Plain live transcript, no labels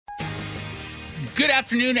Good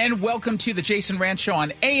afternoon and welcome to the Jason Rant Show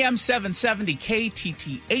on AM 770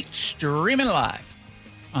 KTTH, streaming live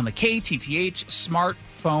on the KTTH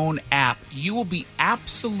smartphone app. You will be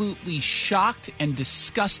absolutely shocked and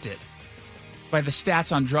disgusted by the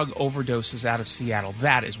stats on drug overdoses out of Seattle.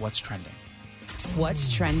 That is what's trending.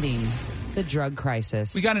 What's trending? The drug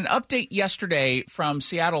crisis. We got an update yesterday from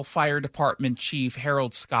Seattle Fire Department Chief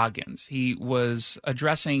Harold Scoggins. He was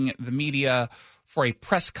addressing the media for a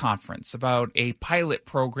press conference about a pilot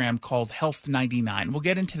program called Health 99. We'll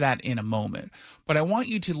get into that in a moment. But I want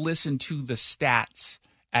you to listen to the stats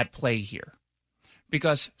at play here.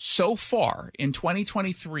 Because so far in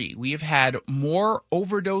 2023, we have had more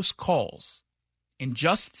overdose calls in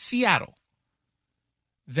just Seattle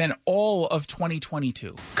than all of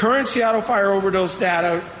 2022. Current Seattle fire overdose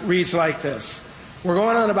data reads like this. We're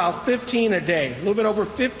going on about 15 a day, a little bit over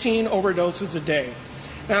 15 overdoses a day.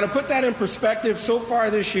 Now, to put that in perspective, so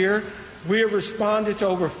far this year, we have responded to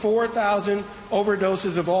over 4,000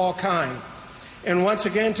 overdoses of all kind. And once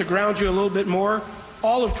again, to ground you a little bit more,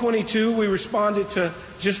 all of 22, we responded to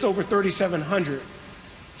just over 3,700.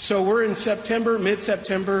 So we're in September,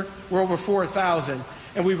 mid-September, we're over 4,000.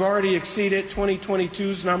 And we've already exceeded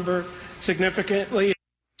 2022's number significantly.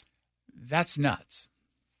 That's nuts.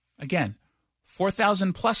 Again,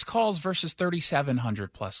 4,000 plus calls versus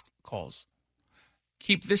 3,700 plus calls.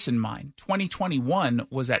 Keep this in mind. 2021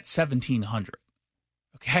 was at 1,700.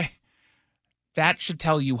 Okay? That should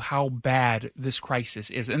tell you how bad this crisis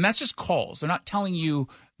is. And that's just calls. They're not telling you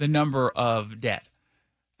the number of dead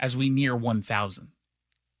as we near 1,000.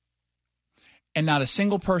 And not a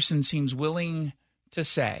single person seems willing to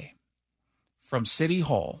say from City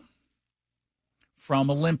Hall, from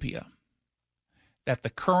Olympia, that the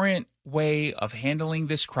current way of handling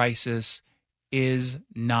this crisis is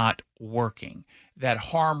not working, that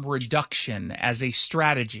harm reduction as a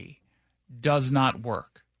strategy does not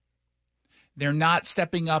work. They're not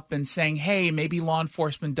stepping up and saying, hey, maybe law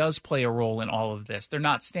enforcement does play a role in all of this. They're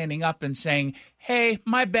not standing up and saying, hey,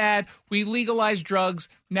 my bad, we legalized drugs,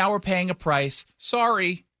 now we're paying a price,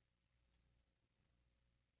 sorry.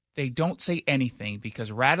 They don't say anything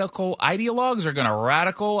because radical ideologues are going to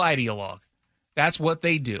radical ideologue. That's what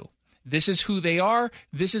they do. This is who they are.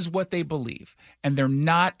 This is what they believe. And they're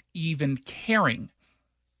not even caring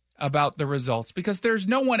about the results because there's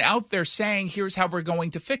no one out there saying, here's how we're going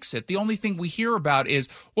to fix it. The only thing we hear about is,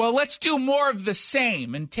 well, let's do more of the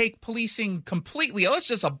same and take policing completely. Let's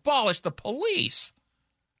just abolish the police.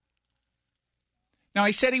 Now,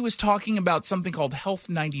 I said he was talking about something called Health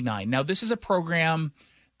 99. Now, this is a program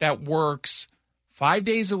that works 5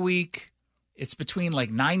 days a week. It's between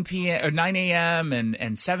like 9 p.m. or 9 a.m.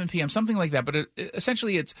 and 7 p.m., something like that. But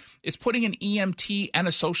essentially, it's putting an EMT and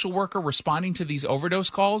a social worker responding to these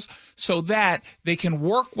overdose calls so that they can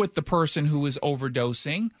work with the person who is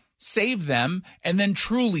overdosing, save them, and then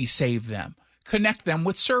truly save them, connect them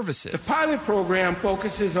with services. The pilot program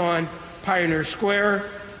focuses on Pioneer Square,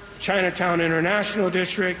 Chinatown International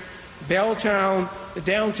District, Belltown, the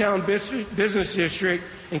Downtown Business District,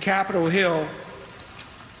 and Capitol Hill.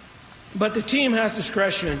 But the team has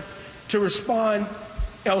discretion to respond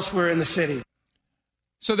elsewhere in the city.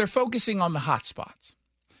 So they're focusing on the hot spots.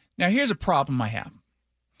 Now, here's a problem I have.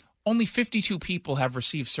 Only 52 people have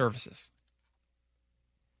received services.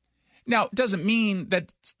 Now, it doesn't mean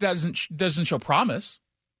that doesn't show promise,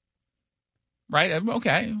 right?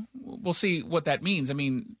 Okay, we'll see what that means. I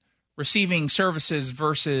mean, receiving services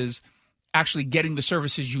versus actually getting the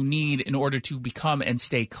services you need in order to become and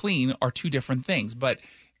stay clean are two different things. But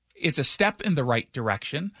it's a step in the right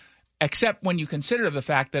direction, except when you consider the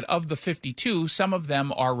fact that of the 52, some of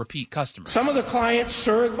them are repeat customers. Some of the clients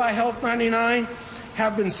served by Health 99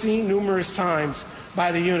 have been seen numerous times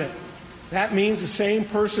by the unit. That means the same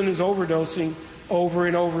person is overdosing over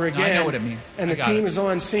and over again. No, I know what it means. And the team is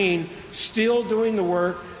on scene, still doing the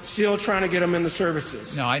work, still trying to get them in the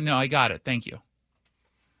services. No, I got it. Thank you.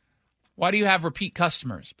 Why do you have repeat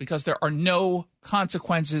customers? Because there are no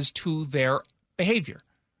consequences to their behavior.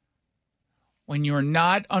 When you're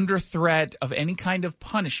not under threat of any kind of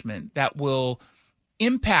punishment that will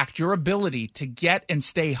impact your ability to get and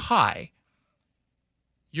stay high,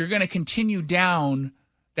 you're going to continue down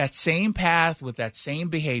that same path with that same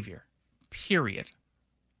behavior, period.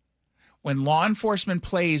 When law enforcement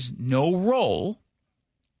plays no role,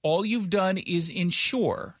 all you've done is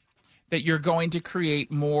ensure that you're going to create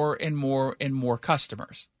more and more and more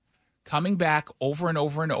customers coming back over and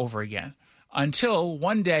over and over again. Until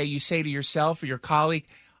one day you say to yourself or your colleague,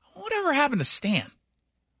 whatever happened to Stan?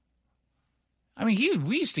 I mean,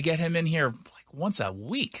 we used to get him in here like once a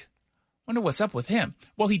week. Wonder what's up with him.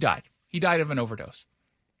 Well, he died. He died of an overdose.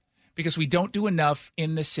 because we don't do enough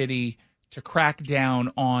in the city to crack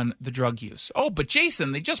down on the drug use. Oh, but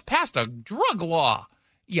Jason, they just passed a drug law.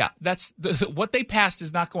 Yeah, what they passed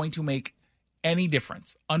is not going to make any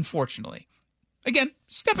difference, unfortunately. Again,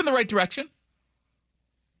 step in the right direction.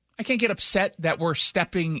 I can't get upset that we're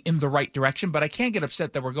stepping in the right direction, but I can't get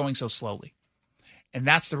upset that we're going so slowly. And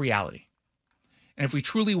that's the reality. And if we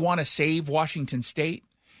truly want to save Washington State,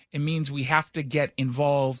 it means we have to get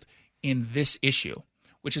involved in this issue,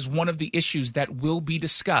 which is one of the issues that will be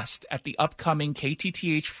discussed at the upcoming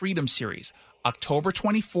KTTH Freedom Series, October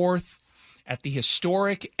 24th at the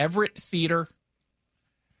historic Everett Theater.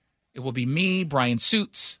 It will be me, Brian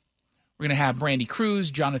Suits. We're going to have Brandy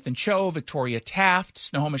Cruz, Jonathan Cho, Victoria Taft,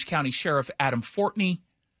 Snohomish County Sheriff Adam Fortney,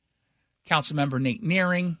 Councilmember Nate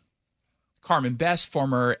Nearing, Carmen Best,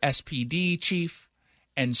 former SPD chief,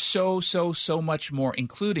 and so much more,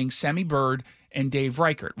 including Semi Bird and Dave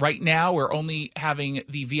Reichert. Right now, we're only having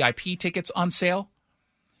the VIP tickets on sale,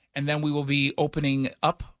 and then we will be opening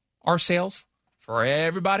up our sales for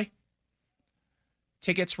everybody.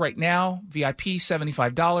 Tickets right now, VIP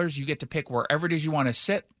 $75. You get to pick wherever it is you want to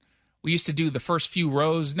sit. We used to do the first few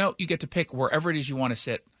rows. No, you get to pick wherever it is you want to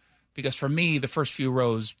sit, because for me, the first few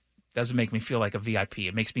rows doesn't make me feel like a VIP.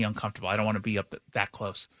 It makes me uncomfortable. I don't want to be up that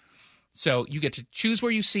close. So you get to choose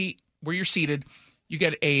where you're seated. You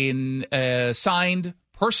get a signed,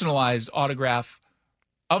 personalized autograph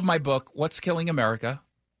of my book, What's Killing America.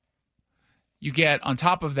 You get, on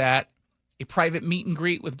top of that, a private meet and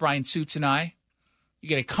greet with Brian Suits and I. You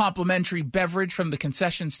get a complimentary beverage from the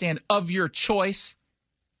concession stand of your choice.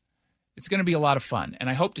 It's going to be a lot of fun, and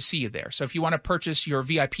I hope to see you there. So if you want to purchase your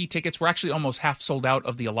VIP tickets, we're actually almost half sold out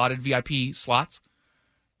of the allotted VIP slots.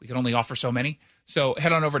 We can only offer so many. So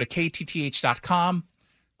head on over to ktth.com,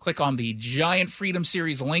 click on the Giant Freedom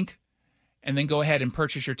Series link, and then go ahead and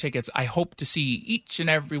purchase your tickets. I hope to see each and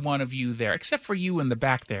every one of you there, except for you in the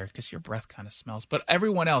back there, because your breath kind of smells. But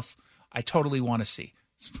everyone else, I totally want to see.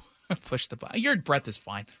 Push the button. Your breath is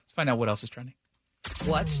fine. Let's find out what else is trending.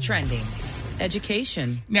 What's trending?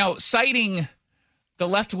 Education. Now, citing the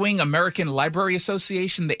left-wing American Library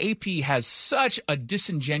Association, the AP has such a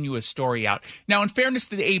disingenuous story out. Now, in fairness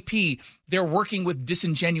to the AP, they're working with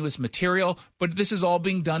disingenuous material, but this is all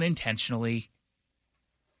being done intentionally.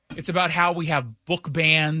 It's about how we have book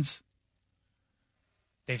bans.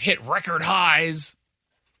 They've hit record highs.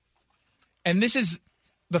 And this is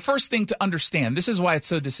the first thing to understand. This is why it's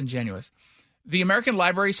so disingenuous. The American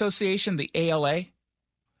Library Association, the ALA,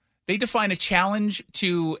 they define a challenge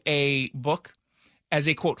to a book as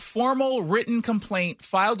a, quote, formal written complaint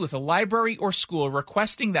filed with a library or school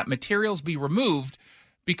requesting that materials be removed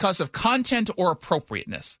because of content or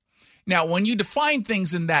appropriateness. Now, when you define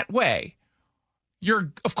things in that way,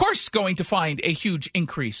 you're, of course, going to find a huge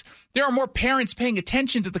increase. There are more parents paying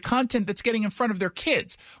attention to the content that's getting in front of their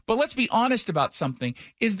kids. But let's be honest about something.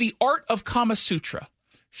 Is the art of Kama Sutra,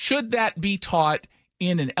 should that be taught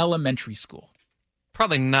in an elementary school?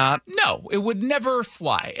 Probably not. No, it would never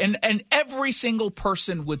fly. And every single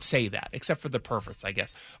person would say that, except for the perverts, I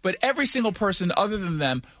guess. But every single person other than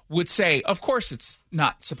them would say, of course it's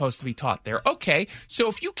not supposed to be taught there. Okay, so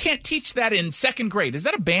if you can't teach that in second grade, is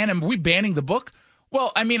that a ban? Are we banning the book?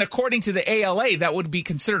 Well, I mean, according to the ALA, that would be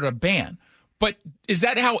considered a ban. But is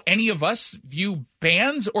that how any of us view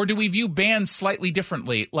bans? Or do we view bans slightly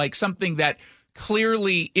differently, like something that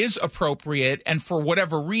clearly is appropriate and for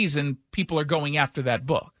whatever reason people are going after that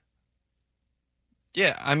book?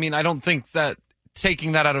 Yeah, I mean, I don't think that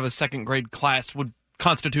taking that out of a second grade class would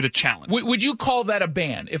constitute a challenge. Would you call that a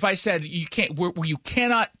ban? If I said you can't, where you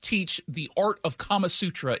cannot teach the art of Kama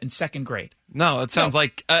Sutra in second grade? No, it sounds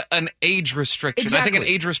like an age restriction. Exactly. I think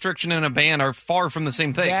an age restriction and a ban are far from the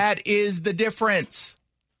same thing. That is the difference.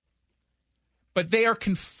 But they are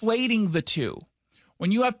conflating the two.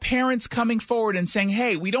 When you have parents coming forward and saying,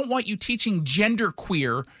 hey, we don't want you teaching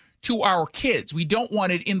genderqueer to our kids. We don't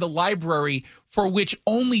want it in the library for which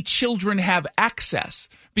only children have access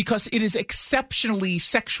because it is exceptionally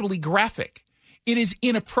sexually graphic. It is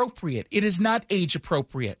inappropriate. It is not age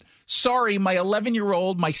appropriate. Sorry, my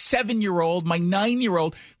 11-year-old, my 7-year-old, my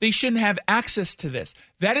 9-year-old, they shouldn't have access to this.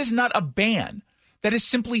 That is not a ban. That is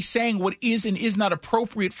simply saying what is and is not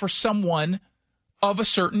appropriate for someone of a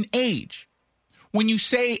certain age. When you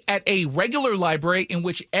say at a regular library in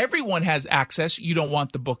which everyone has access, you don't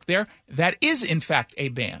want the book there, that is, in fact, a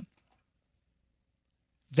ban.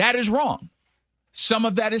 That is wrong. Some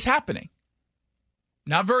of that is happening.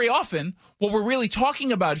 Not very often. What we're really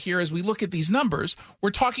talking about here as we look at these numbers, we're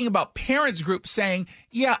talking about parents groups saying,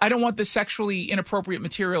 yeah, I don't want this sexually inappropriate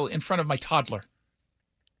material in front of my toddler.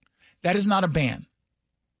 That is not a ban.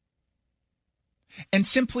 And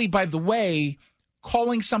simply by the way,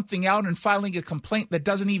 calling something out and filing a complaint that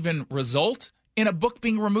doesn't even result in a book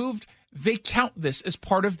being removed, they count this as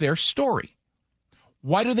part of their story.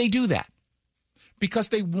 Why do they do that? Because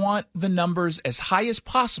they want the numbers as high as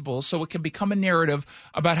possible so it can become a narrative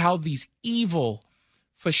about how these evil,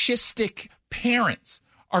 fascistic parents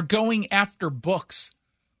are going after books.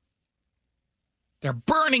 They're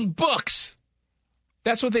burning books.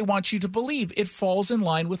 That's what they want you to believe. It falls in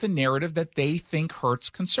line with a narrative that they think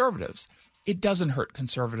hurts conservatives. It doesn't hurt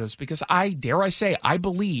conservatives because I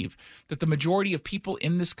believe that the majority of people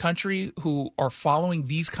in this country who are following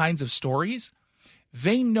these kinds of stories,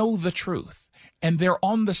 they know the truth. And they're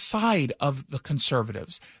on the side of the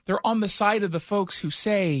conservatives. They're on the side of the folks who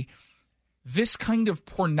say this kind of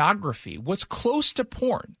pornography, what's close to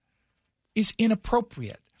porn, is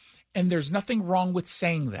inappropriate. And there's nothing wrong with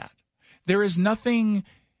saying that. There is nothing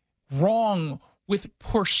wrong with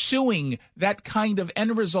pursuing that kind of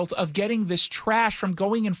end result of getting this trash from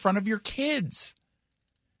going in front of your kids.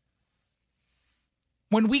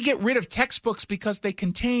 When we get rid of textbooks because they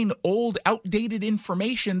contain old, outdated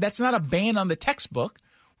information, that's not a ban on the textbook.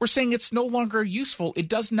 We're saying it's no longer useful. It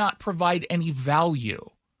does not provide any value.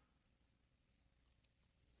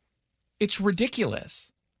 It's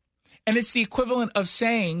ridiculous. And it's the equivalent of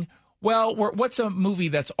saying, well, what's a movie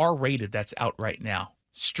that's R-rated that's out right now?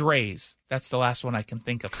 Strays. That's the last one I can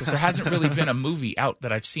think of because there hasn't really been a movie out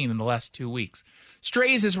that I've seen in the last 2 weeks.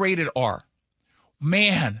 Strays is rated R.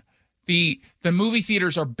 Man, the movie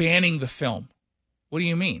theaters are banning the film. What do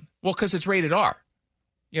you mean? Well, because it's rated R.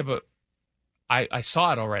 Yeah, but I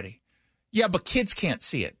saw it already. Yeah, but kids can't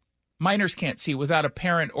see it. Minors can't see it without a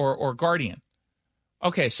parent or guardian.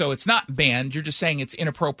 Okay, so it's not banned. You're just saying it's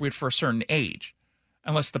inappropriate for a certain age.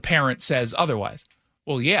 Unless the parent says otherwise.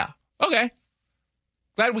 Well, yeah. Okay.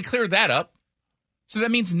 Glad we cleared that up. So that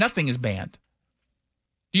means nothing is banned.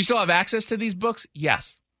 Do you still have access to these books?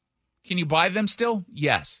 Yes. Can you buy them still?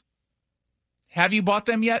 Yes. Have you bought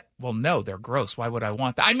them yet? Well, no, they're gross. Why would I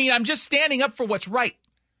want that? I mean, I'm just standing up for what's right.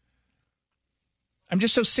 I'm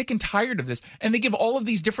just so sick and tired of this. And they give all of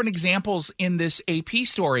these different examples in this AP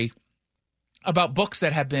story about books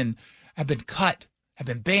that have been cut, have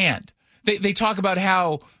been banned. They talk about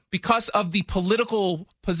how because of the political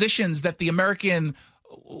positions that the American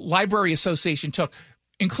Library Association took,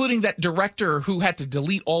 including that director who had to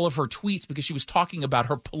delete all of her tweets because she was talking about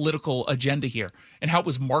her political agenda here and how it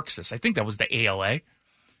was Marxist. I think that was the ALA.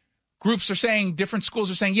 Different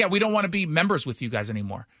schools are saying, yeah, we don't want to be members with you guys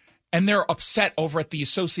anymore. And they're upset over at the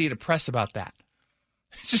Associated Press about that.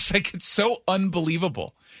 It's just like, it's so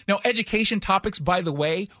unbelievable. Now, education topics, by the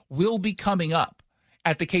way, will be coming up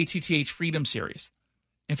at the KTTH Freedom Series.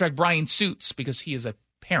 In fact, Brian Suits, because he is a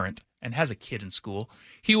parent and has a kid in school,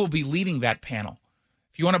 he will be leading that panel.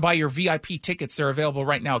 If you want to buy your VIP tickets, they're available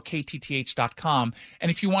right now at ktth.com. And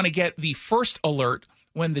if you want to get the first alert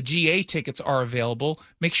when the GA tickets are available,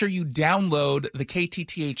 make sure you download the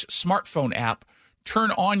KTTH smartphone app, turn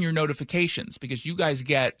on your notifications, because you guys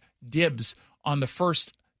get dibs on the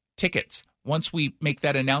first tickets. Once we make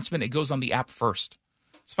that announcement, it goes on the app first.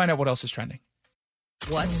 Let's find out what else is trending.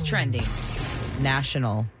 What's trending?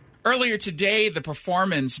 National. Earlier today, the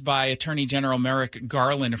performance by Attorney General Merrick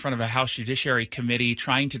Garland in front of a House Judiciary Committee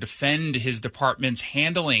trying to defend his department's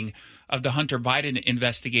handling of the Hunter Biden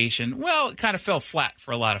investigation, well, it kind of fell flat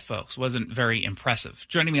for a lot of folks. Wasn't very impressive.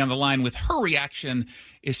 Joining me on the line with her reaction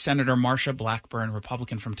is Senator Marsha Blackburn,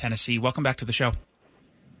 Republican from Tennessee. Welcome back to the show.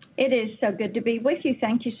 It is so good to be with you.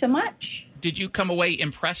 Thank you so much. Did you come away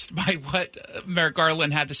impressed by what Merrick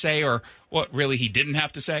Garland had to say, or what really he didn't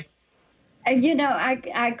have to say?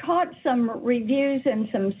 I caught some reviews and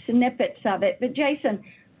some snippets of it, but Jason,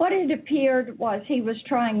 what it appeared was he was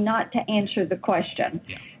trying not to answer the question.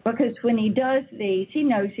 Yeah. Because when he does these, he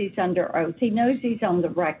knows he's under oath. He knows he's on the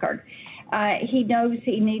record. He knows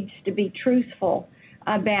he needs to be truthful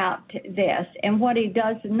about this. And what he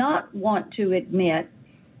does not want to admit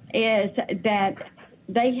is that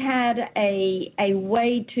they had a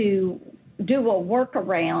way to do a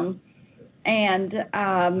workaround and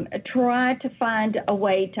try to find a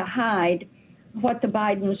way to hide what the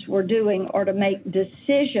Bidens were doing or to make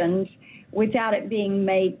decisions without it being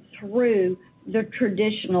made through the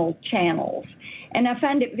traditional channels. And I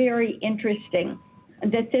find it very interesting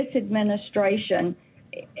that this administration,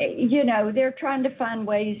 they're trying to find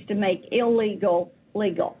ways to make illegal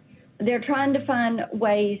legal. They're trying to find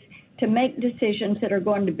ways to make decisions that are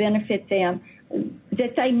going to benefit them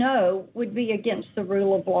that they know would be against the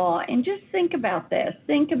rule of law. And just think about this.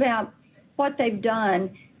 Think about what they've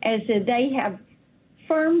done as they have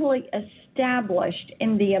firmly established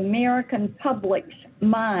in the American public's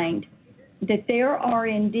mind that there are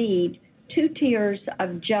indeed two tiers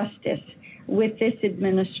of justice with this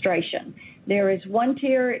administration. There is one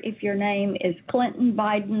tier if your name is Clinton,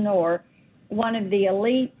 Biden, or one of the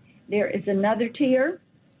elite. There is another tier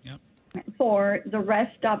for the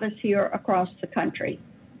rest of us here across the country.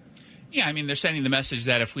 Yeah, I mean, they're sending the message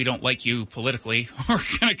that if we don't like you politically, we're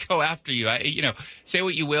going to go after you. Say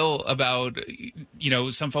what you will about,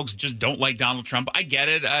 some folks just don't like Donald Trump. I get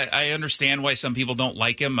it. I understand why some people don't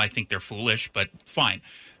like him. I think they're foolish, but fine.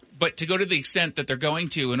 But to go to the extent that they're going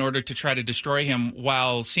to in order to try to destroy him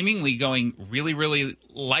while seemingly going really, really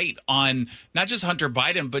light on not just Hunter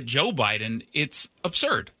Biden, but Joe Biden, it's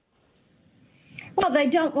absurd. Well, they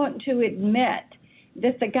don't want to admit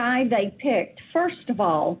that the guy they picked, first of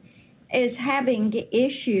all, is having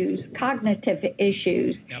issues, cognitive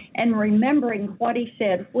issues, and remembering what he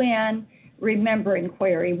said when, remembering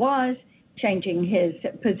where he was, changing his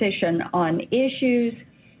position on issues.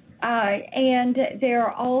 And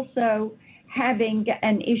they're also having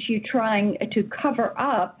an issue trying to cover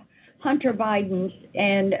up Hunter Biden's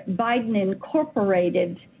and Biden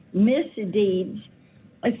Incorporated's misdeeds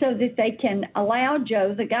so that they can allow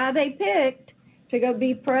Joe, the guy they picked, to go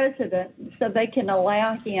be president, so they can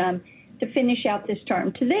allow him to finish out this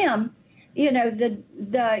term. To them,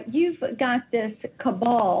 you've got this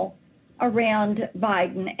cabal around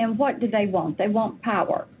Biden, and what do they want? They want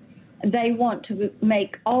power. They want to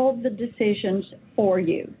make all the decisions for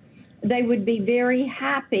you. They would be very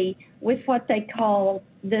happy with what they call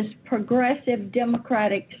this progressive,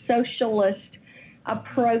 democratic, socialist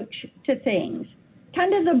approach to things,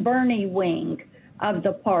 kind of the Bernie wing of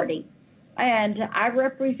the party. And I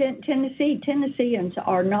represent Tennessee. Tennesseans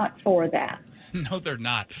are not for that. No, they're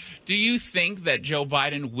not. Do you think that Joe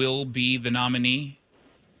Biden will be the nominee?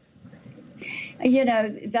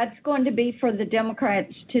 That's going to be for the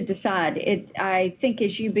Democrats to decide. I think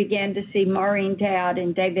as you begin to see Maureen Dowd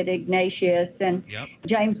and David Ignatius and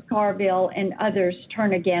James Carville and others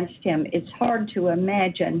turn against him, it's hard to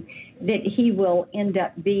imagine that he will end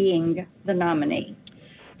up being the nominee.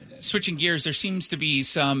 Switching gears, there seems to be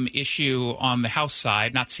some issue on the House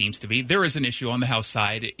side. Not seems to be. There is an issue on the House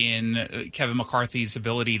side in Kevin McCarthy's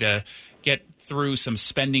ability to get through some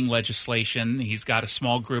spending legislation. He's got a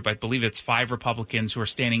small group. I believe it's 5 Republicans who are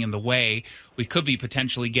standing in the way. We could be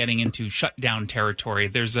potentially getting into shutdown territory.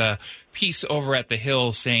 There's a piece over at the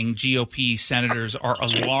Hill saying GOP senators are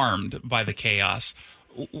alarmed by the chaos.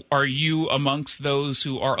 Are you amongst those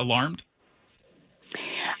who are alarmed?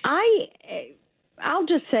 I'll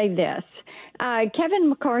just say this. Kevin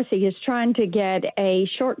McCarthy is trying to get a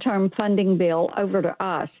short-term funding bill over to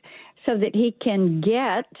us so that he can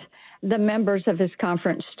get the members of his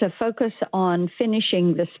conference to focus on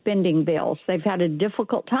finishing the spending bills. They've had a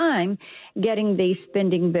difficult time getting these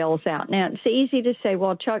spending bills out. Now, it's easy to say,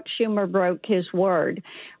 well, Chuck Schumer broke his word.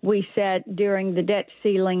 We set during the debt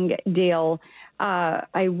ceiling deal a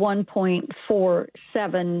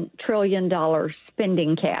 $1.47 trillion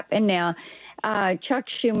spending cap. And now Chuck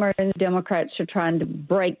Schumer and the Democrats are trying to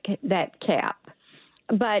break that cap.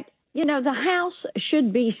 But, the House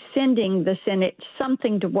should be sending the Senate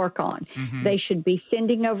something to work on. Mm-hmm. They should be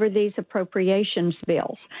sending over these appropriations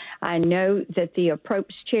bills. I know that the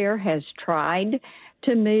Approps Chair has tried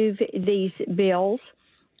to move these bills.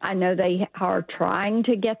 I know they are trying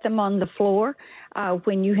to get them on the floor.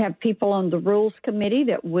 When you have people on the Rules Committee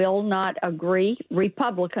that will not agree,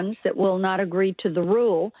 Republicans that will not agree to the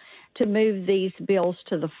rule to move these bills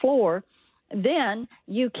to the floor, then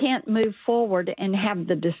you can't move forward and have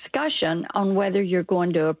the discussion on whether you're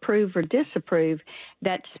going to approve or disapprove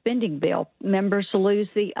that spending bill. Members lose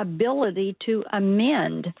the ability to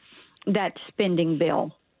amend that spending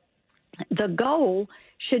bill. The goal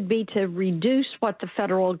should be to reduce what the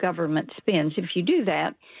federal government spends. If you do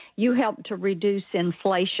that, you help to reduce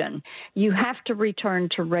inflation. You have to return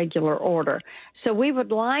to regular order. So we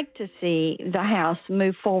would like to see the House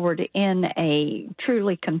move forward in a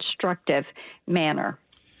truly constructive manner.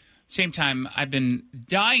 Same time, I've been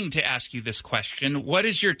dying to ask you this question. What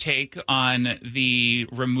is your take on the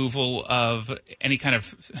removal of any kind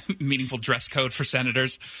of meaningful dress code for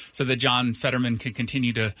senators so that John Fetterman can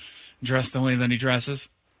continue to dress the way that he dresses?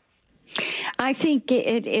 I think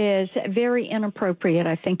it is very inappropriate.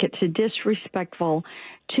 I think it's disrespectful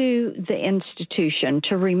to the institution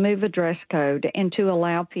to remove a dress code and to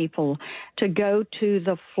allow people to go to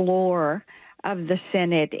the floor of the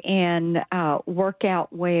Senate and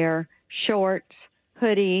workout wear, shorts,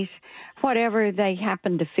 hoodies, whatever they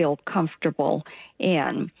happen to feel comfortable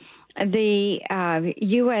in. The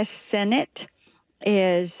U.S. Senate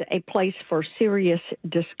is a place for serious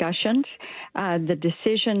discussions. The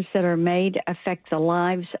decisions that are made affect the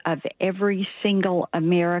lives of every single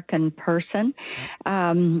American person.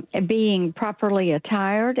 Being properly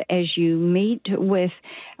attired as you meet with,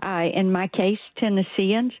 in my case,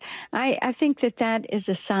 Tennesseans, I think that is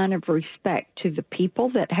a sign of respect to the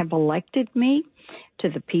people that have elected me, to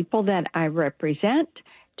the people that I represent,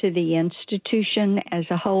 to the institution as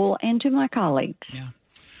a whole, and to my colleagues. Yeah.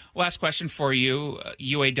 Last question for you.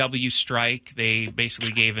 UAW strike, they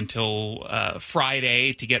basically gave until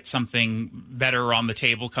Friday to get something better on the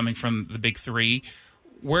table coming from the big three.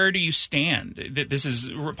 Where do you stand? This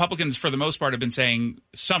is Republicans, for the most part, have been saying,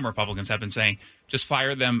 some Republicans have been saying, just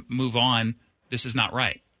fire them, move on. This is not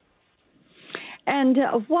right. And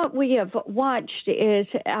what we have watched is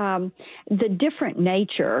the different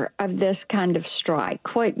nature of this kind of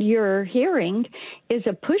strike. What you're hearing is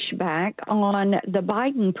a pushback on the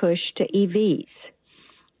Biden push to EVs.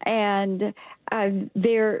 And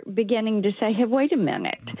they're beginning to say, hey, wait a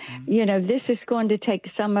minute, this is going to take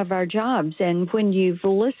some of our jobs. And when you've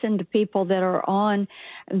listened to people that are on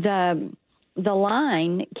the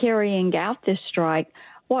line carrying out this strike,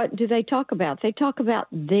 what do they talk about? They talk about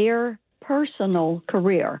their personal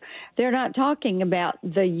career. They're not talking about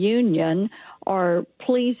the union or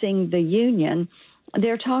pleasing the union.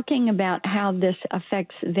 They're talking about how this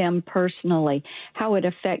affects them personally, how it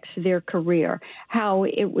affects their career, how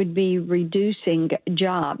it would be reducing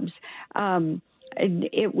jobs.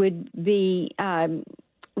 It would be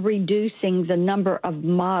reducing the number of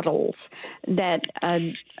models that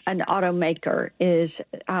an automaker is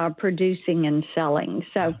producing and selling.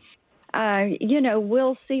 So,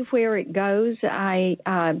 we'll see where it goes. I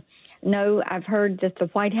know I've heard that the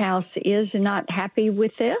White House is not happy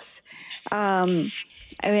with this.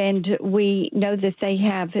 And we know that they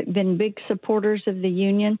have been big supporters of the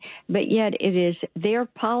union, but yet it is their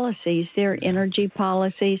policies, their energy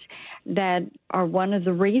policies, that are one of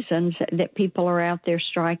the reasons that people are out there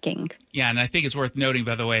striking. Yeah, and I think it's worth noting,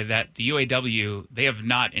 by the way, that the UAW, they have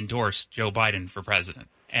not endorsed Joe Biden for president.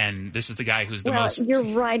 And this is the guy who's the most...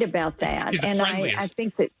 You're right about that. He's the and friendliest. I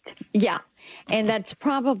think that, yeah. And that's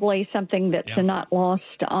probably something that's not lost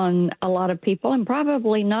on a lot of people, and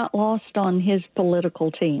probably not lost on his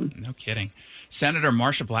political team. No kidding. Senator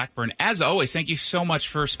Marsha Blackburn, as always, thank you so much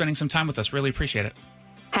for spending some time with us. Really appreciate it.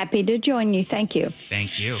 Happy to join you. Thank you.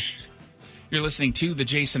 Thank you. You're listening to The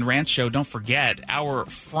Jason Rantz Show. Don't forget, our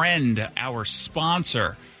friend, our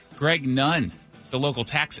sponsor, Greg Nunn, is the local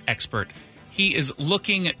tax expert. He is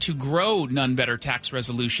looking to grow None Better Tax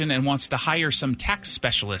Resolution and wants to hire some tax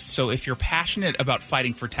specialists. So if you're passionate about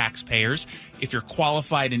fighting for taxpayers, if you're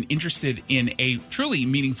qualified and interested in a truly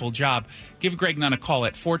meaningful job, give Greg Nunn a call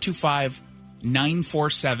at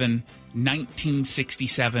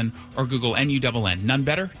 425-947-1967 or Google NUNN, None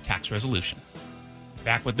Better Tax Resolution.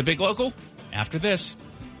 Back with the Big Local after this.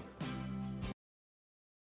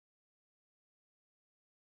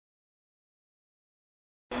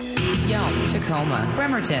 Yelm, Tacoma,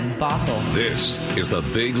 Bremerton, Bothell. This is the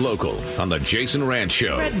Big Local on the Jason Rantz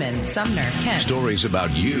Show. Redmond, Sumner, Kent. Stories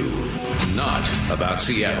about you, not about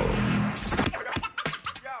Seattle.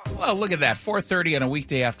 Well, look at that, 4:30 on a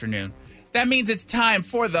weekday afternoon. That means it's time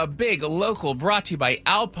for the Big Local, brought to you by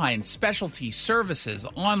Alpine Specialty Services,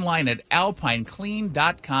 online at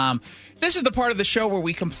alpineclean.com. This is the part of the show where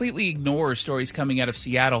we completely ignore stories coming out of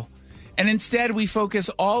Seattle. And instead, we focus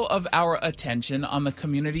all of our attention on the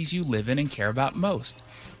communities you live in and care about most.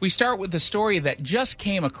 We start with the story that just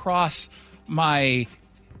came across my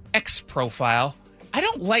X profile. I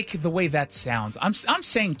don't like the way that sounds. I'm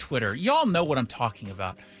saying Twitter. Y'all know what I'm talking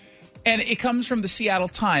about. And it comes from the Seattle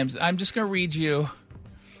Times. I'm just going to read you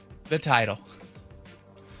the title.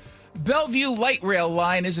 Bellevue Light Rail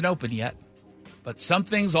line isn't open yet, but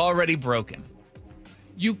something's already broken.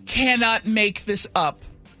 You cannot make this up.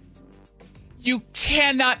 You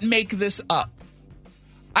cannot make this up.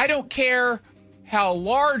 I don't care how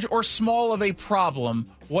large or small of a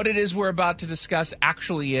problem what it is we're about to discuss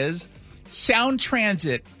actually is. Sound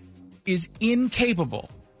Transit is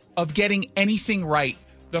incapable of getting anything right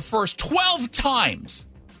the first 12 times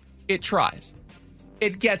it tries.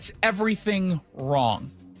 It gets everything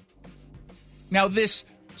wrong. Now, this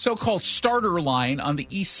so-called starter line on the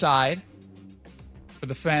east side, for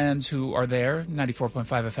the fans who are there, 94.5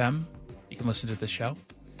 FM, you can listen to this show.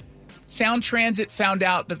 Sound Transit found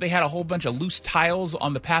out that they had a whole bunch of loose tiles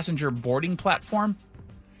on the passenger boarding platform,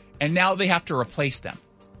 and now they have to replace them.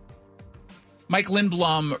 Mike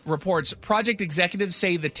Lindblom reports project executives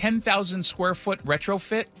say the 10,000 square foot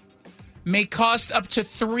retrofit may cost up to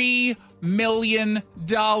 $3 million.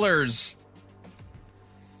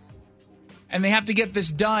 And they have to get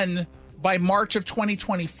this done by March of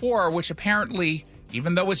 2024, which apparently,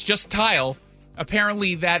 even though it's just tile,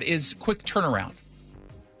 apparently that is quick turnaround.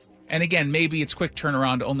 And again, maybe it's quick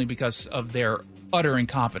turnaround only because of their utter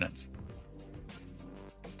incompetence.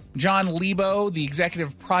 John Lebo, the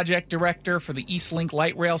executive project director for the East Link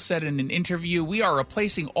Light Rail, said in an interview, "We are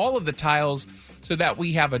replacing all of the tiles so that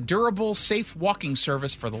we have a durable, safe walking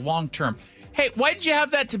service for the long term." Hey, why did you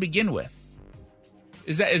have that to begin with?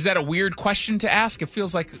 Is that a weird question to ask? It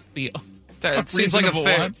feels like That seems like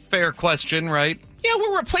a fair question, right? Yeah,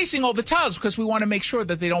 we're replacing all the tiles because we want to make sure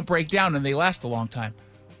that they don't break down and they last a long time.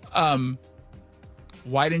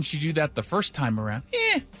 Why didn't you do that the first time around?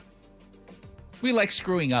 We like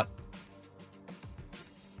screwing up.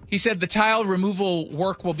 He said the tile removal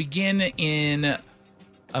work will begin in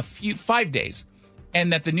 5 days,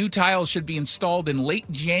 and that the new tiles should be installed in late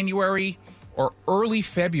January or early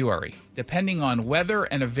February, depending on weather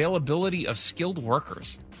and availability of skilled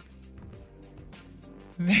workers.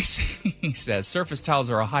 He says surface tiles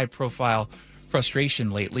are a high-profile frustration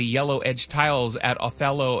lately. Yellow-edged tiles at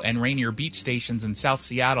Othello and Rainier Beach stations in South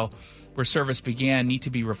Seattle, where service began, need to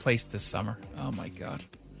be replaced this summer. Oh, my God.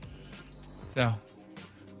 So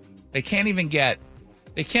they cannot get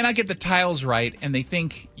the tiles right, and they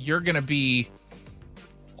think you're going to be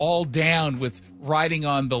all down with riding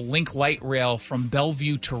on the Link Light Rail from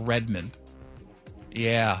Bellevue to Redmond.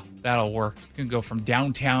 Yeah, that'll work. You can go from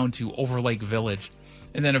downtown to Overlake Village.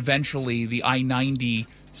 And then eventually the I-90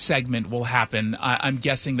 segment will happen. I'm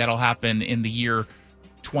guessing that'll happen in the year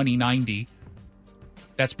 2090.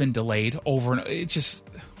 That's been delayed over and it just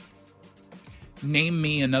name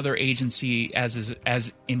me another agency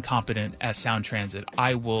as incompetent as Sound Transit.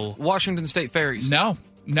 I will. Washington State Ferries. No.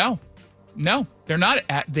 They're not.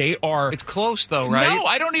 They are. It's close though, right? No,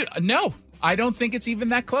 I don't. No, I don't think it's even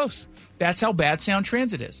that close. That's how bad Sound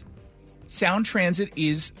Transit is. Sound Transit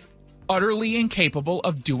is utterly incapable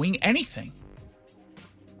of doing anything.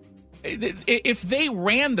 If they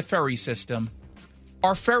ran the ferry system,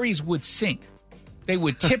 our ferries would sink. They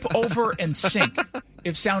would tip over and sink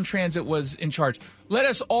if Sound Transit was in charge. Let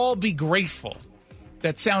us all be grateful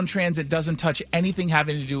that Sound Transit doesn't touch anything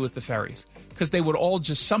having to do with the ferries, because they would all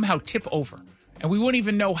just somehow tip over, and we wouldn't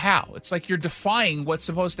even know how. It's like you're defying what's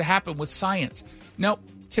supposed to happen with science. Nope,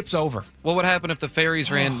 tips over. What would happen if the ferry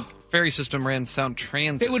system ran Sound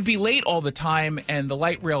Transit? They would be late all the time, and the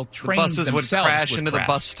light rail trains the buses would crash into crash. the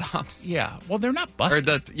bus stops. Yeah, well, they're not buses.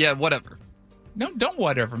 Whatever. No, don't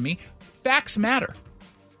whatever me. Facts matter.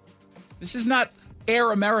 This is not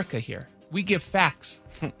Air America here. We give facts.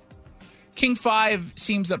 King 5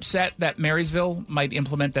 seems upset that Marysville might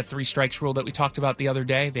implement that 3 strikes rule that we talked about the other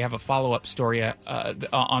day. They have a follow-up story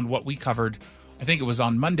on what we covered, I think it was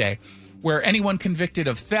on Monday, where anyone convicted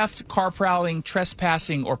of theft, car prowling,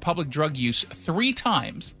 trespassing, or public drug use 3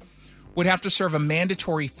 times would have to serve a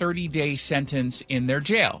mandatory 30-day sentence in their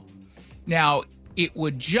jail. Now, it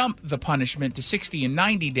would jump the punishment to 60 and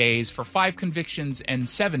 90 days for 5 convictions and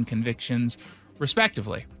 7 convictions,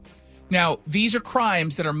 respectively. Now, these are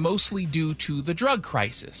crimes that are mostly due to the drug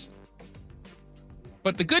crisis.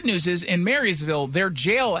 But the good news is, in Marysville, their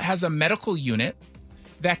jail has a medical unit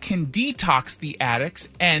that can detox the addicts,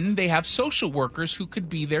 and they have social workers who could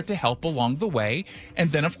be there to help along the way.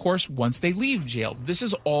 And then, of course, once they leave jail, this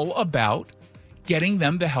is all about getting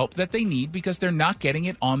them the help that they need because they're not getting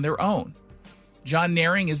it on their own. John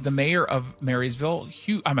Naring is the mayor of Marysville.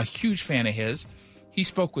 I'm a huge fan of his. He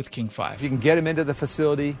spoke with King 5. If you can get them into the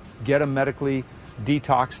facility, get them medically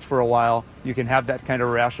detoxed for a while, you can have that kind of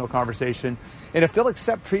rational conversation. And if they'll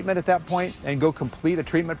accept treatment at that point and go complete a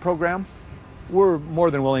treatment program, we're more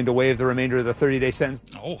than willing to waive the remainder of the 30-day sentence.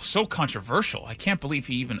 Oh, so controversial. I can't believe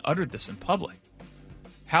he even uttered this in public.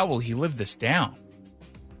 How will he live this down?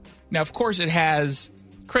 Now, of course, it has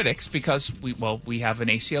critics because we have an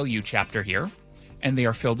ACLU chapter here. And they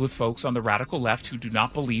are filled with folks on the radical left who do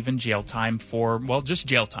not believe in jail time just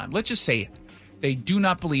jail time. Let's just say it. They do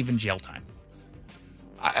not believe in jail time.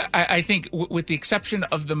 I think with the exception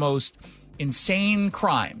of the most insane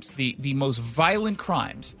crimes, the most violent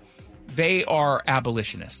crimes, they are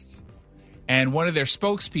abolitionists. And one of their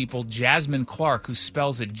spokespeople, Jasmine Clark, who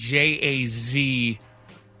spells it J-A-Z,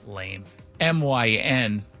 lame,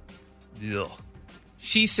 M-Y-N, ugh.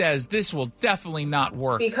 She says this will definitely not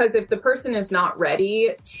work. Because if the person is not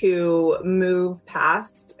ready to move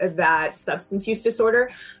past that substance use disorder,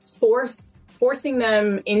 forcing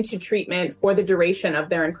them into treatment for the duration of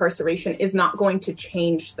their incarceration is not going to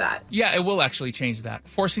change that. Yeah, it will actually change that.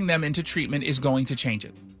 Forcing them into treatment is going to change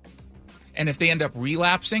it. And if they end up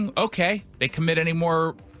relapsing, okay, they commit any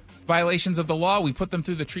more violations of the law, we put them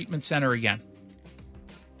through the treatment center again.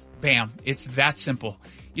 Bam. It's that simple.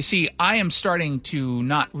 You see, I am starting to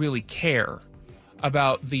not really care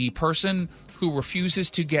about the person who refuses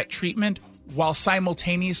to get treatment while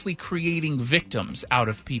simultaneously creating victims out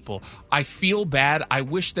of people. I feel bad. I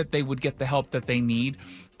wish that they would get the help that they need.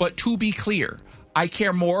 But to be clear, I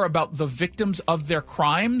care more about the victims of their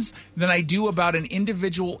crimes than I do about an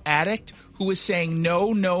individual addict who is saying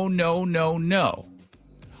no, no, no, no, no.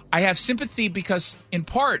 I have sympathy because, in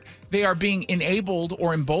part, they are being enabled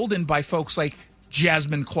or emboldened by folks like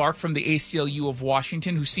Jasmine Clark from the ACLU of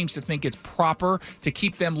Washington, who seems to think it's proper to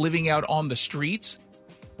keep them living out on the streets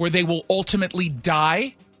where they will ultimately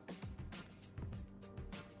die.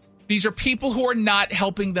 These are people who are not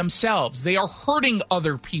helping themselves. They are hurting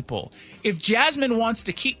other people. If Jasmine wants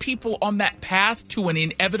to keep people on that path to an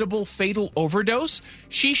inevitable fatal overdose,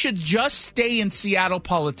 she should just stay in Seattle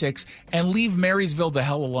politics and leave Marysville the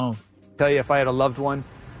hell alone. Tell you, if I had a loved one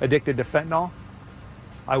addicted to fentanyl,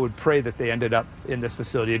 I would pray that they ended up in this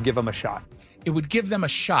facility and give them a shot. It would give them a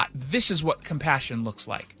shot. This is what compassion looks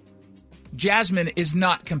like. Jasmine is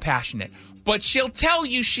not compassionate, but she'll tell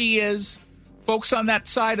you she is. Folks on that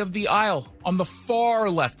side of the aisle, on the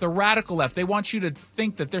far left, the radical left, they want you to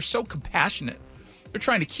think that they're so compassionate. They're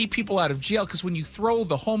trying to keep people out of jail because when you throw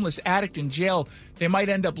the homeless addict in jail, they might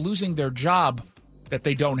end up losing their job that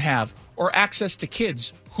they don't have or access to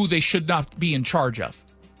kids who they should not be in charge of.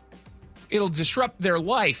 It'll disrupt their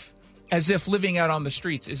life as if living out on the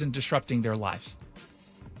streets isn't disrupting their lives.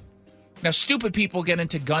 Now, stupid people get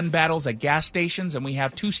into gun battles at gas stations, and we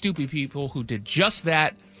have two stupid people who did just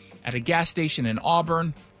that at a gas station in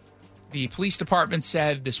Auburn. The police department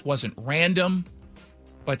said this wasn't random,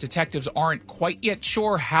 but detectives aren't quite yet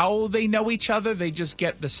sure how they know each other. They just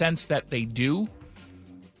get the sense that they do.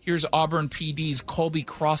 Here's Auburn PD's Colby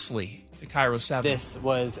Crossley to Cairo 7. This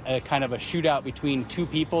was a kind of a shootout between two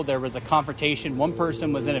people. There was a confrontation. One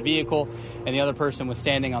person was in a vehicle, and the other person was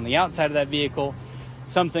standing on the outside of that vehicle.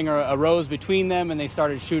 Something arose between them, and they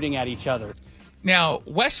started shooting at each other. Now,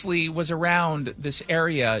 Wesley was around this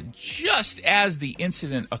area just as the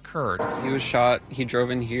incident occurred. He was shot. He drove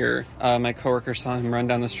in here. My coworker saw him run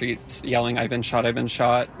down the street yelling, "I've been shot, I've been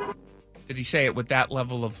shot." Did he say it with that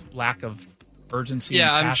level of lack of urgency?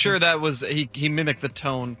 Yeah, I'm sure that was, he mimicked the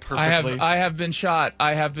tone perfectly. I have been shot.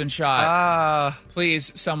 I have been shot.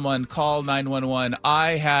 Please, someone call 911.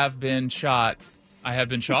 I have been shot. I have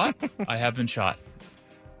been shot. I have been shot.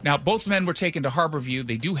 Now, both men were taken to Harborview.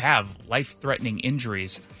 They do have life-threatening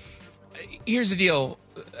injuries. Here's the deal.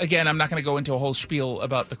 Again, I'm not going to go into a whole spiel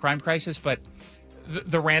about the crime crisis, but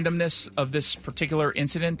the randomness of this particular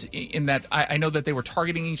incident, in that I know that they were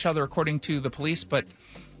targeting each other according to the police, but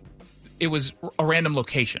it was a random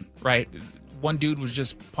location, right? One dude was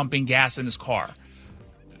just pumping gas in his car.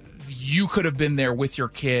 You could have been there with your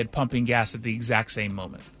kid pumping gas at the exact same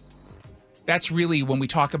moment. That's really, when we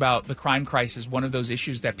talk about the crime crisis, one of those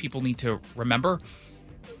issues that people need to remember.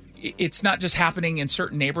 It's not just happening in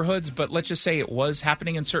certain neighborhoods, but let's just say it was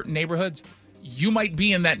happening in certain neighborhoods. You might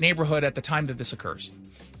be in that neighborhood at the time that this occurs.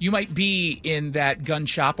 You might be in that gun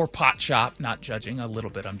shop or pot shop, not judging, a little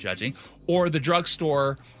bit I'm judging, or the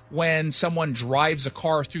drugstore when someone drives a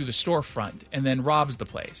car through the storefront and then robs the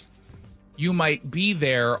place. You might be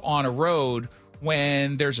there on a road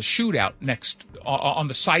when there's a shootout next on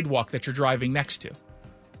the sidewalk that you're driving next to.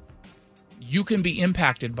 You can be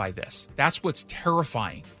impacted by this. That's what's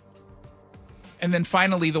terrifying. And then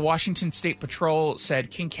finally, the Washington State Patrol said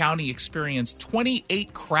King County experienced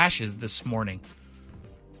 28 crashes this morning,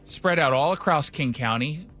 spread out all across King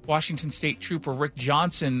County. Washington State Trooper Rick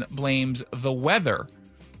Johnson blames the weather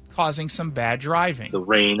causing some bad driving. The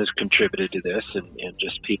rain has contributed to this, and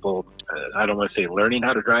just people, I don't want to say learning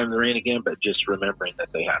how to drive in the rain again, but just remembering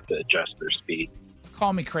that they have to adjust their speed.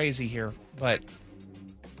 Call me crazy here, but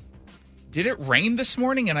did it rain this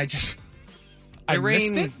morning and I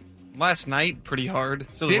missed it? Last night pretty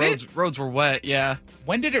hard, so did the roads were wet, yeah.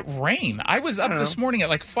 When did it rain? I was up this morning at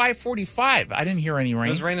like 5:45. I didn't hear any rain.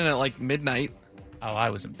 It was raining at like midnight. Oh, I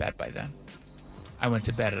was in bed by then. I went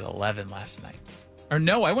to bed at 11 last night. Or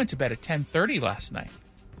no, I went to bed at 10:30 last night.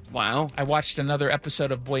 Wow. I watched another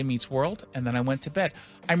episode of Boy Meets World, and then I went to bed.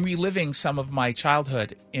 I'm reliving some of my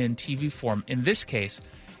childhood in TV form, in this case,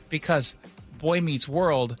 because Boy Meets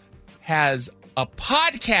World has a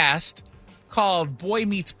podcast called Boy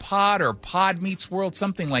Meets Pod or Pod Meets World,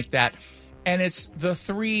 something like that. And it's the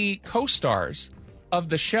three co-stars of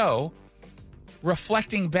the show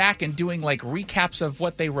reflecting back and doing like recaps of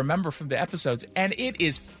what they remember from the episodes. And it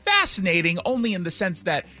is fascinating only in the sense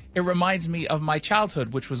that it reminds me of my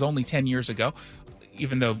childhood, which was only 10 years ago,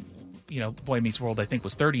 even though Boy Meets World, I think,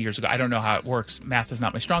 was 30 years ago. I don't know how it works. Math is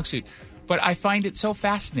not my strong suit. But I find it so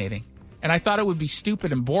fascinating. And I thought it would be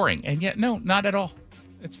stupid and boring. And yet, no, not at all.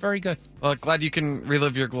 It's very good. Well, glad you can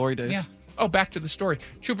relive your glory days. Yeah. Oh, back to the story.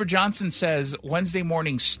 Trooper Johnson says Wednesday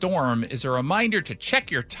morning storm is a reminder to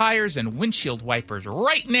check your tires and windshield wipers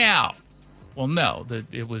right now. Well, no,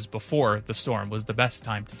 it was before the storm was the best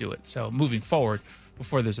time to do it. So moving forward,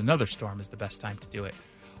 before there's another storm is the best time to do it.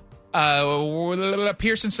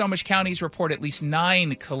 Pierce and Snohomish counties report at least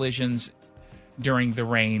 9 collisions during the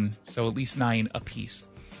rain, so at least 9 apiece.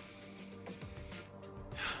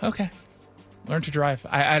 Okay. Learn to drive.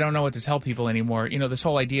 I don't know what to tell people anymore. This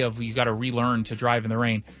whole idea of you got to relearn to drive in the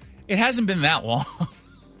rain. It hasn't been that long.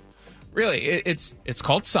 Really, it's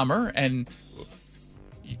called summer, and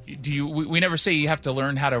we never say you have to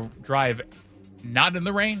learn how to drive not in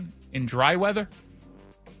the rain, in dry weather.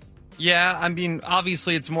 Yeah, I mean,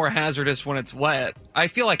 obviously it's more hazardous when it's wet. I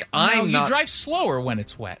feel like you drive slower when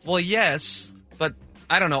it's wet. Well, yes, but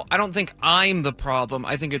I don't know. I don't think I'm the problem.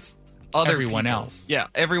 I think it's everyone else. Yeah,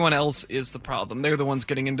 everyone else is the problem. They're the ones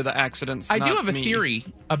getting into the accidents. I do have a me. theory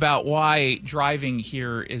about why driving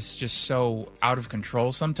here is just so out of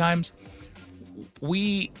control sometimes.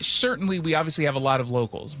 We obviously have a lot of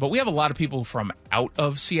locals, but we have a lot of people from out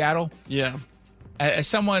of Seattle. Yeah. As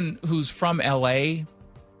someone who's from LA,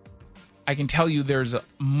 I can tell you there's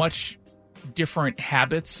much different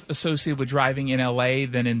habits associated with driving in LA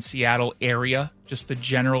than in Seattle area, just the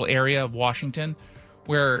general area of Washington,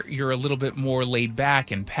 where you're a little bit more laid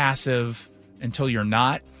back and passive until you're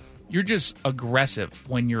not. You're just aggressive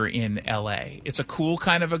when you're in LA. It's a cool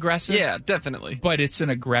kind of aggressive. Yeah, definitely. But it's an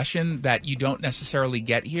aggression that you don't necessarily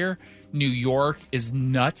get here. New York is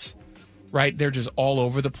nuts, right? They're just all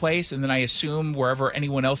over the place. And then I assume wherever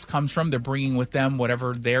anyone else comes from, they're bringing with them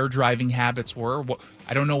whatever their driving habits were.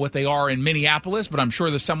 I don't know what they are in Minneapolis, but I'm sure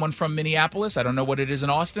there's someone from Minneapolis. I don't know what it is in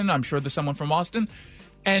Austin. I'm sure there's someone from Austin.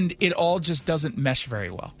 And it all just doesn't mesh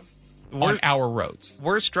very well on our roads.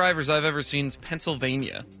 Worst drivers I've ever seen is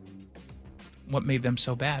Pennsylvania. What made them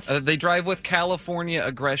so bad? They drive with California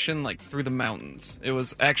aggression, like through the mountains. It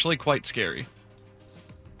was actually quite scary.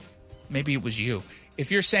 Maybe it was you.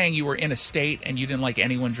 If you're saying you were in a state and you didn't like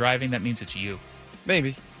anyone driving, that means it's you.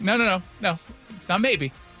 Maybe. No. It's not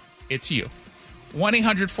maybe. It's you.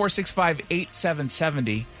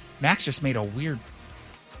 1-800-465-8770. Max just made a weird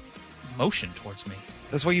motion towards me.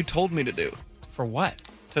 That's what you told me to do. For what?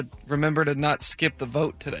 To remember to not skip the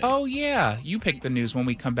vote today. Oh, yeah. You pick the news when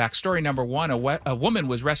we come back. Story number 1, a woman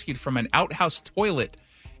was rescued from an outhouse toilet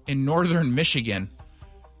in northern Michigan.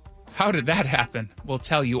 How did that happen? We'll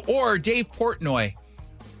tell you. Or Dave Portnoy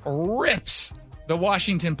rips the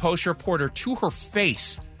Washington Post reporter to her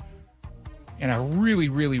face in a really,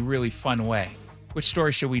 really, really fun way. Which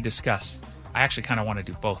story should we discuss? I actually kind of want to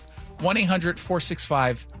do both.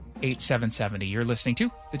 1-800-465-8770. You're listening to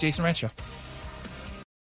The Jason Rantz Show.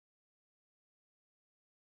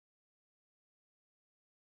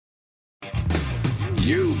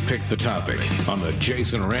 You pick the topic on The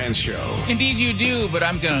Jason Rantz Show. Indeed you do, but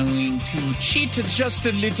I'm going to cheat just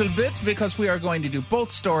a little bit because we are going to do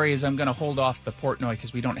both stories. I'm going to hold off the Portnoy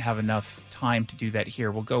because we don't have enough time to do that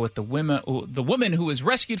here. We'll go with the woman who was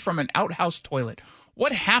rescued from an outhouse toilet.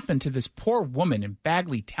 What happened to this poor woman in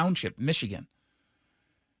Bagley Township, Michigan?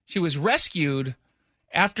 She was rescued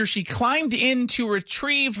after she climbed in to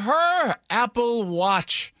retrieve her Apple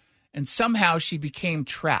Watch, and somehow she became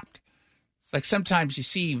trapped. It's like sometimes you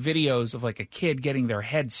see videos of like a kid getting their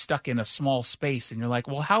head stuck in a small space, and you're like,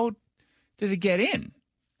 well, how did it get in?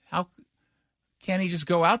 How can't he just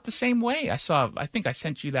go out the same way? I think I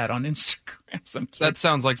sent you that on Instagram. Some kid. That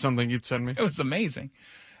sounds like something you'd send me. It was amazing.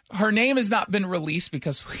 Her name has not been released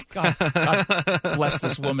because God bless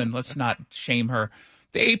this woman. Let's not shame her.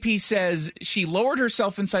 The AP says she lowered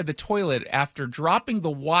herself inside the toilet after dropping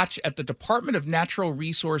the watch at the Department of Natural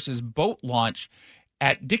Resources boat launch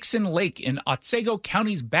at Dixon Lake in Otsego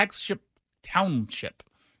County's Bagley Township.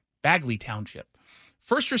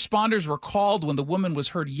 First responders were called when the woman was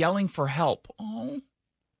heard yelling for help. Oh,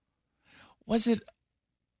 was it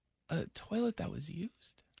a toilet that was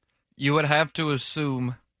used? You would have to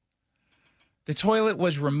assume. The toilet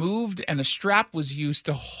was removed and a strap was used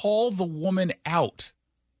to haul the woman out.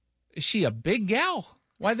 Is she a big gal?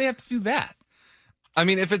 Why'd they have to do that? I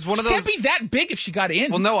mean, if it's one of those... She can't be that big if she got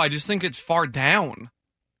in. Well, no, I just think it's far down.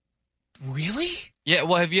 Really? Yeah,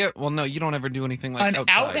 well, Well, no, you don't ever do anything like an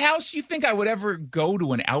outside. Outhouse? You think I would ever go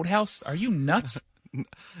to an outhouse? Are you nuts? No.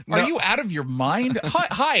 Are you out of your mind?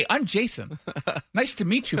 Hi, I'm Jason. Nice to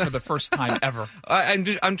meet you for the first time ever.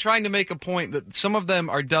 I'm trying to make a point that some of them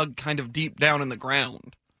are dug kind of deep down in the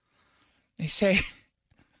ground. They say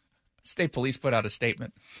State police put out a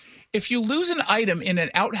statement. If you lose an item in an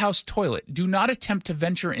outhouse toilet, do not attempt to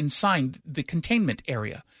venture inside the containment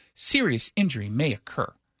area. Serious injury may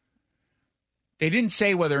occur. They didn't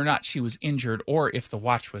say whether or not she was injured or if the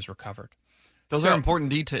watch was recovered. Those are important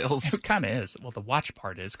details. It kind of is. Well, the watch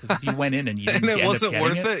part is, because if you went in and you didn't and it wasn't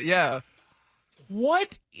worth it, yeah.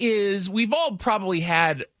 We've all probably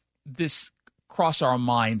had this cross our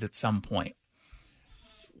minds at some point.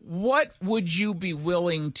 What would you be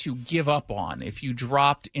willing to give up on if you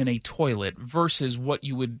dropped in a toilet versus what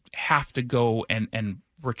you would have to go and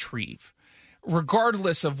retrieve?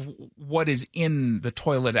 Regardless of what is in the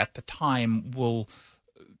toilet at the time will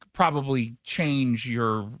probably change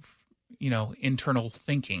your, internal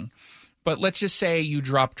thinking. But let's just say you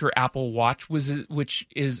dropped your Apple Watch, which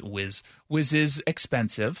is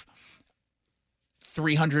expensive.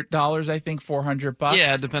 $300, I think, $400.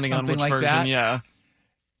 Yeah, depending on which version, that. Yeah.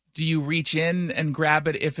 Do you reach in and grab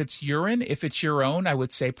it if it's urine? If it's your own, I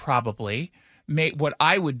would say probably. What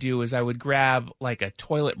I would do is I would grab like a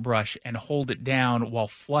toilet brush and hold it down while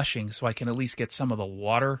flushing so I can at least get some of the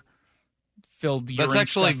water-filled urine That's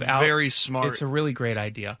actually stuff out. Very smart. It's a really great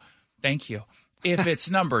idea. Thank you. If it's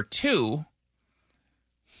number 2...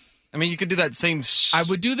 I mean, you could do that same I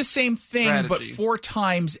would do the same thing, strategy. but 4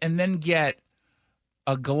 times and then get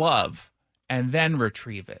a glove and then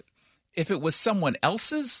retrieve it. If it was someone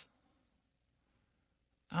else's,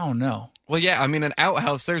 I don't know. Well, yeah, I mean, an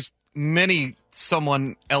outhouse, there's many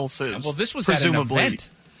someone else's. Well, this was presumably. at an event.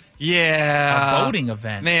 Yeah. A boating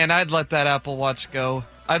event. Man, I'd let that Apple Watch go.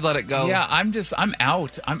 I'd let it go. Yeah, I'm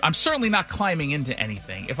out. I'm certainly not climbing into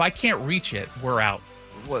anything. If I can't reach it, we're out.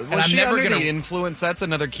 Was and I'm she never under gonna the influence? That's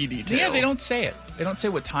another key detail. Yeah, they don't say it. They don't say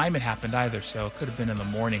what time it happened either, so it could have been in the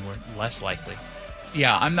morning or less likely.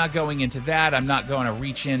 Yeah, I'm not going into that. I'm not going to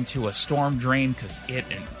reach into a storm drain because in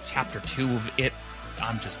chapter 2 of it,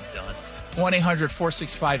 I'm just done.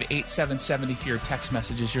 1-800-465-8770 for your text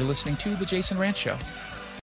messages. You're listening to The Jason Ranch Show.